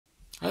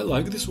I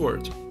like this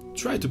word.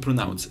 Try to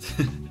pronounce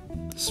it.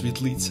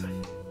 Світлиця.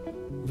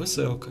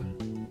 Веселка.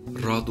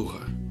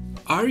 Радуга.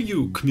 Are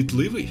you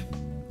кмітливий?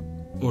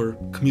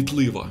 Or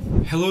кмітлива?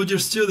 Hello dear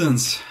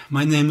students,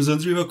 my name is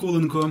Andriy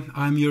Vakulenko,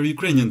 I'm your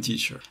Ukrainian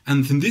teacher.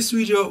 And in this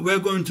video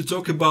we're going to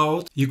talk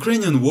about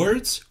Ukrainian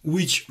words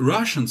which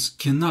Russians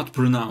cannot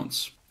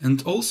pronounce. And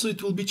also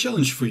it will be a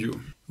challenge for you.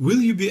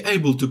 Will you be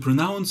able to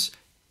pronounce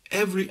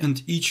every and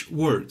each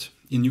word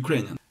in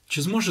Ukrainian?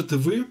 Чи зможете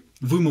ви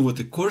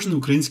вимовити кожне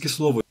українське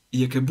слово,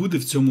 яке буде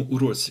в цьому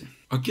уроці?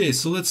 Okay,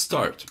 so let's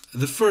start.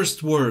 The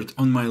first word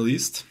on my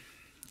list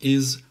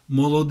is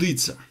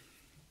молодиця.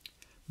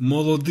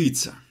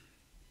 Молодиця.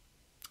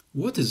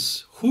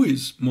 Who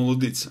is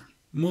молодиця?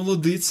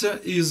 Молодиця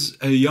is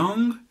a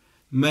young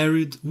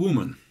married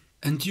woman.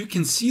 And you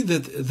can see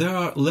that there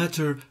are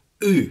letter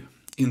Ü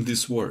in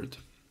this word.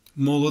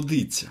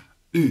 Молодиця.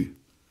 Ü.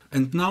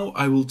 And now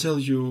I will tell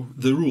you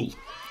the rule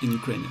in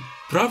Ukrainian.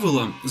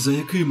 Правила, за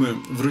якими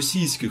в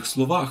російських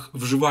словах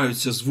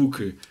вживаються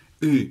звуки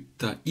 «и»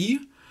 та «і»,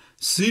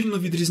 сильно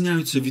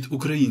відрізняються від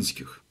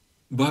українських.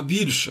 Ба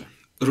більше,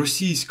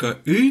 російська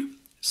 «и»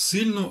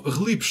 сильно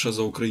глибша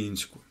за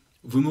українську,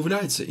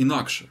 вимовляється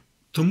інакше.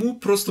 Тому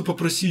просто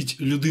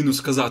попросіть людину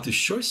сказати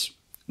щось,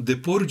 де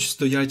поруч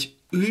стоять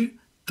 «и»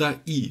 та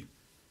 «і».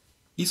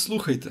 І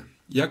слухайте,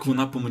 як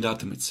вона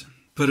помилятиметься.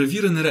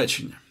 Перевірене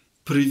речення.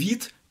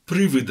 Привіт,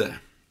 привиде.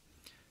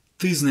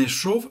 Ти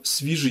знайшов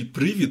свіжий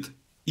привід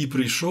і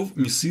прийшов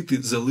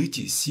місити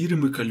залиті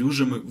сірими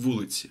калюжами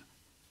вулиці.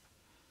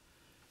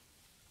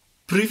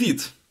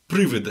 Привіт,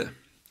 привиде.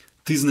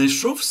 Ти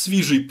знайшов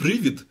свіжий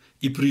привід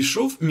і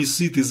прийшов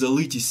місити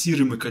залиті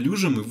сірими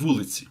калюжами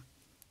вулиці.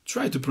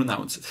 Try to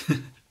pronounce it.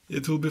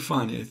 It will be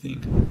funny, I think.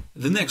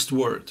 The next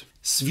word.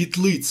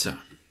 Світлиця.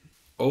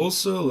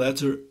 Also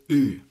letter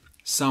Ü.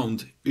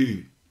 Sound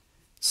Ü.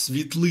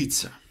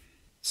 Світлиця.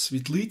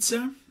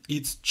 Світлиця –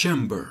 it's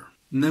chamber.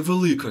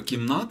 Невелика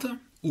кімната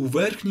у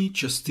верхній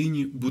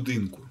частині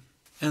будинку.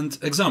 And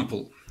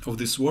example of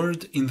this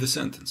word in the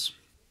sentence.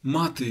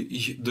 Мати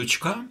й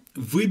дочка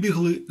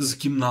вибігли з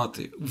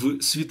кімнати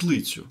в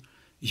світлицю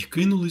й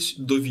кинулись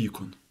до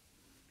вікон.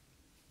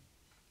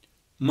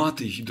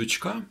 Мати й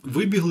дочка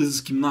вибігли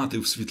з кімнати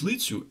в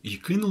світлицю й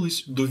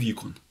кинулись до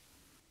вікон.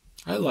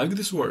 I like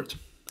this word.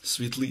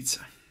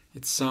 Світлиця.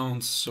 It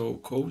sounds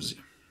so cozy.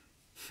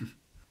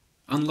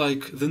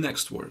 Unlike the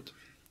next word.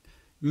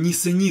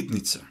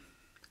 Нісенітниця.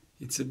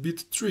 It's a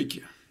bit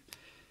tricky.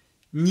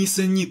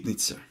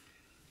 Нісенітниця.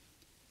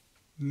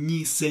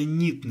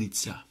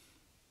 Нісенітниця.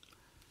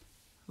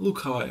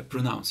 Look how I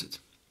pronounce it.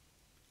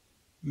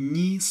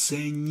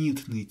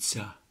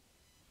 Нісенітниця.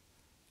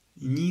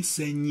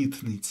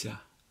 Нісенітниця.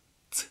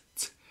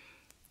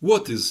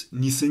 What is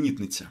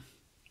нісенітниця?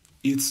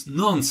 It's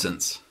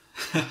nonsense.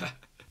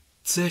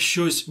 Це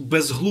щось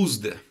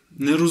безглузде,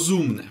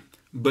 нерозумне,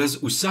 без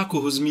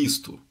усякого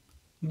змісту.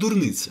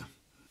 Дурниця.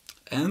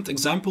 And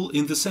example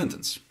in the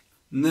sentence.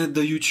 Не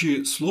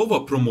даючи слова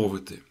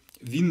промовити,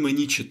 він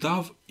мені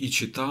читав і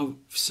читав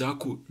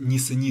всяку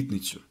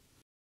нісенітницю.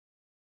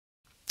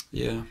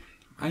 Yeah,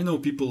 I know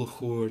people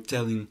who are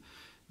telling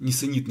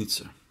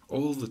нісенітниця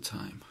all the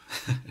time.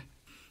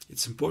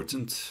 It's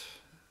important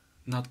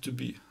not to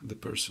be the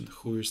person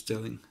who is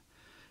telling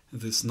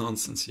this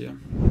nonsense, yeah?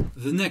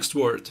 The next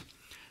word.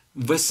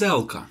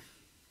 Веселка.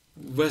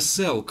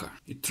 Веселка.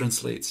 It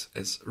translates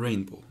as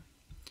rainbow.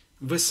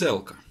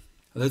 Веселка.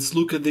 Let's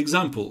look at the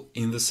example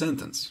in the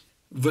sentence.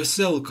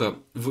 Веселка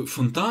в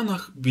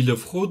фонтанах біля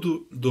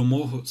входу до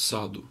мого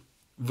саду.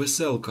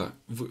 Веселка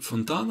в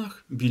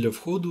фонтанах біля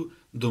входу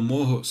до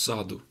мого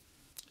саду.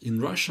 In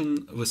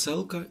Russian,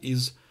 веселка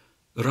is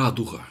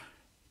радуга.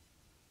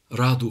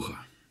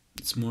 Радуга.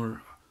 It's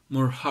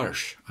more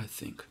harsh, I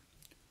think.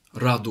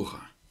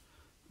 Радуга.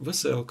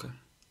 Веселка.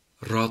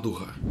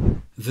 Радуга.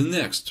 The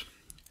next.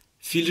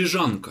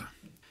 Філіжанка.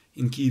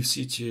 In Kyiv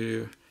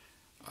City,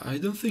 I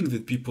don't think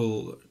that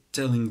people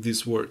telling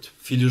this word.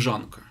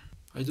 Філіжанка.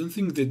 I don't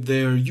think that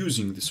they are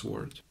using this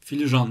word.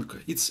 Філіжанка.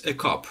 It's a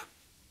cup.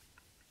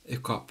 A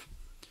cup.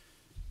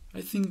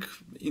 I think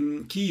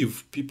in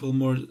Kyiv people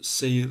more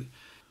say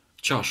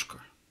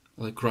чашка,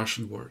 like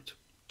Russian word.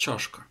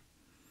 Чашка.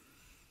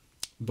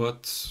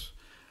 But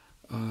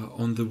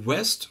on the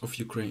west of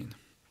Ukraine,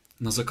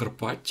 на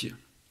Закарпатті,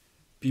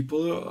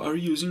 people are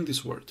using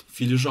this word.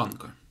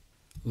 Філіжанка.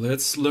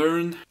 Let's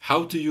learn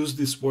how to use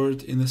this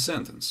word in a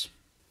sentence.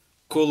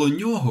 Коло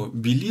нього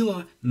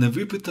біліла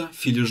невипита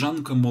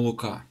філіжанка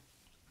молока.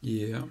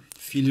 Yeah,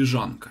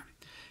 філіжанка.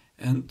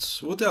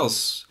 And what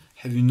else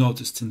have you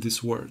noticed in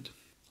this word?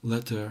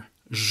 Letter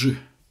Ж.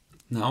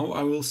 Now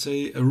I will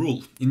say a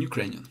rule in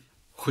Ukrainian.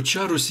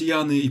 Хоча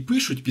росіяни і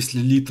пишуть після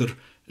літер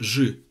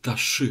Ж та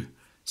Ш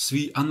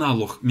свій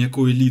аналог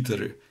м'якої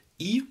літери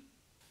І,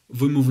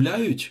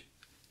 вимовляють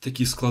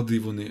такі склади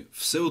вони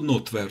все одно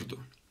твердо.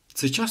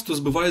 Це часто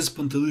збиває з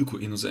пантелику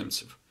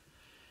іноземців,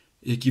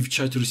 які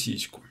вчать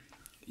російську.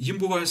 Їм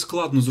буває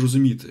складно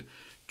зрозуміти,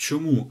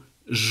 чому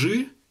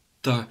Ж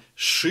та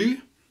Ш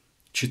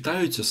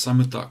читаються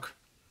саме так.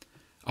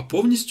 А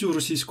повністю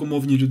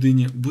російськомовній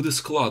людині буде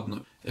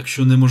складно,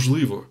 якщо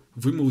неможливо,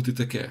 вимовити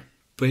таке.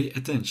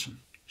 Pay attention.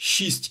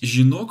 6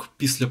 жінок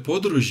після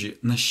подорожі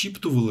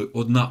нашіптували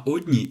одна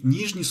одній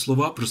ніжні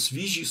слова про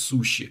свіжі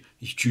суші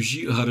й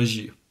чужі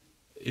гаражі.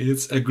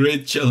 It's a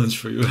great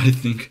challenge for you,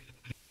 I think.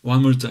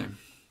 One more time.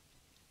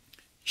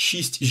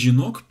 6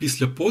 жінок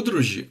після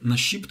подорожі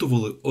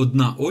нашіптували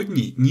одна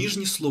одній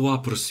ніжні слова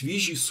про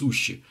свіжі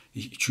суші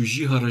й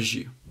чужі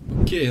гаражі.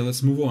 Okay,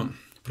 let's move on.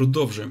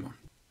 Продовжуємо.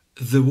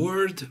 The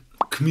word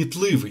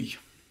кмітливий.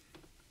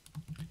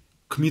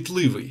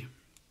 Кмітливий.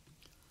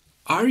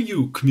 Are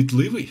you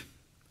кмітливий?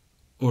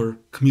 Or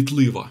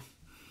кмітлива?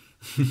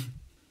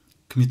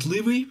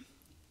 Кмітливий,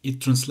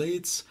 it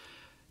translates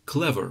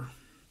clever.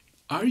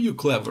 Are you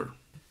clever?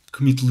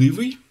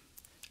 Кмітливий,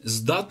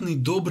 здатний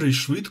добре й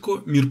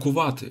швидко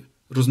міркувати,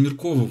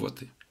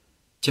 розмірковувати.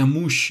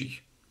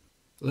 Тямущий.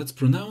 Let's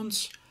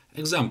pronounce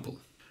example.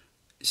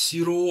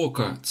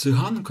 Сіроока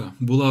циганка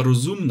була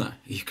розумна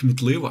і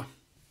кмітлива.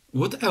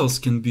 What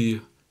else can be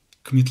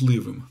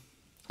кмітливим?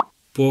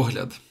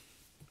 Погляд.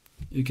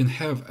 You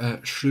can have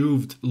a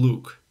shrewd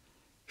look.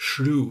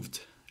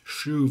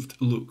 Shrewd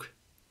look.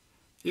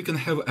 You can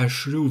have a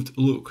shrewd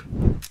look.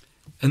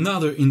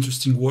 Another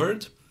interesting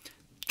word.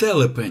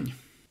 Телепень.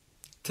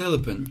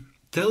 Телепень.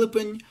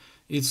 Телепень,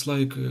 it's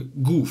like a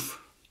goof.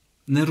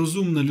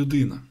 Нерозумна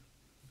людина.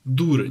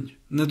 Дурень.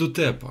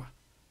 Недотепа.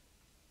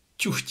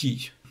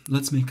 Тюхтій.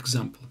 Let's make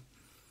example.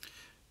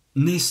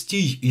 Не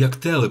стій, як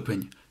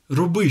телепень.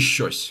 Роби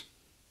щось.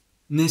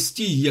 Не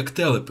стій, як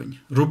телепень.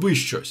 Роби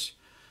щось.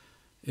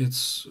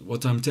 It's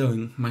what I'm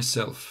telling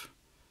myself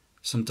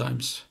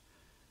sometimes.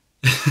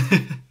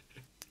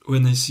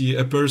 When I see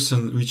a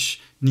person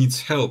which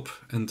needs help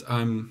and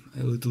I'm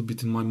a little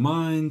bit in my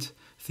mind,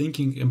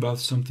 thinking about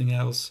something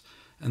else,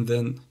 and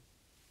then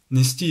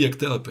не стій, як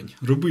телепень.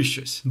 Роби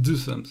щось.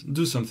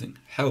 Do something.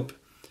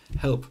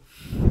 Help.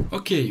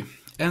 Okay.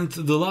 And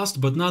the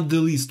last but not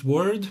the least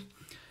word.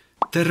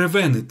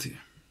 Теревенити.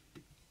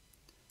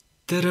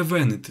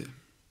 Теревенити.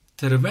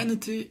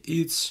 Теревенити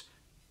it's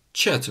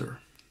chatter.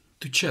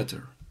 To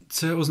chatter.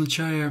 Це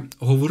означає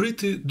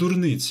говорити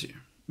дурниці,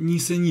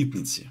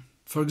 нісенітниці.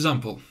 For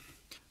example,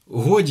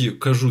 годі,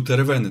 кажу,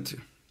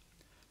 теревенити.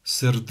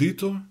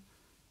 Сердито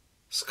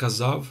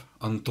сказав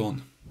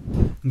Антон.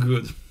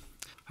 Good.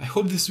 I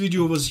hope this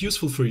video was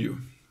useful for you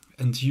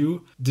and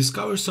you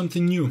discover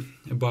something new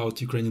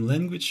about Ukrainian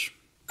language.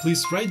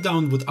 Please write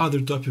down what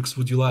other topics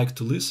would you like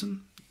to listen,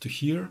 to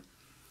hear.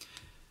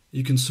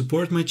 You can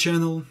support my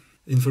channel.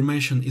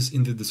 Information is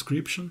in the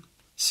description.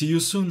 See you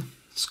soon.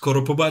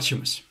 Скоро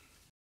побачимось.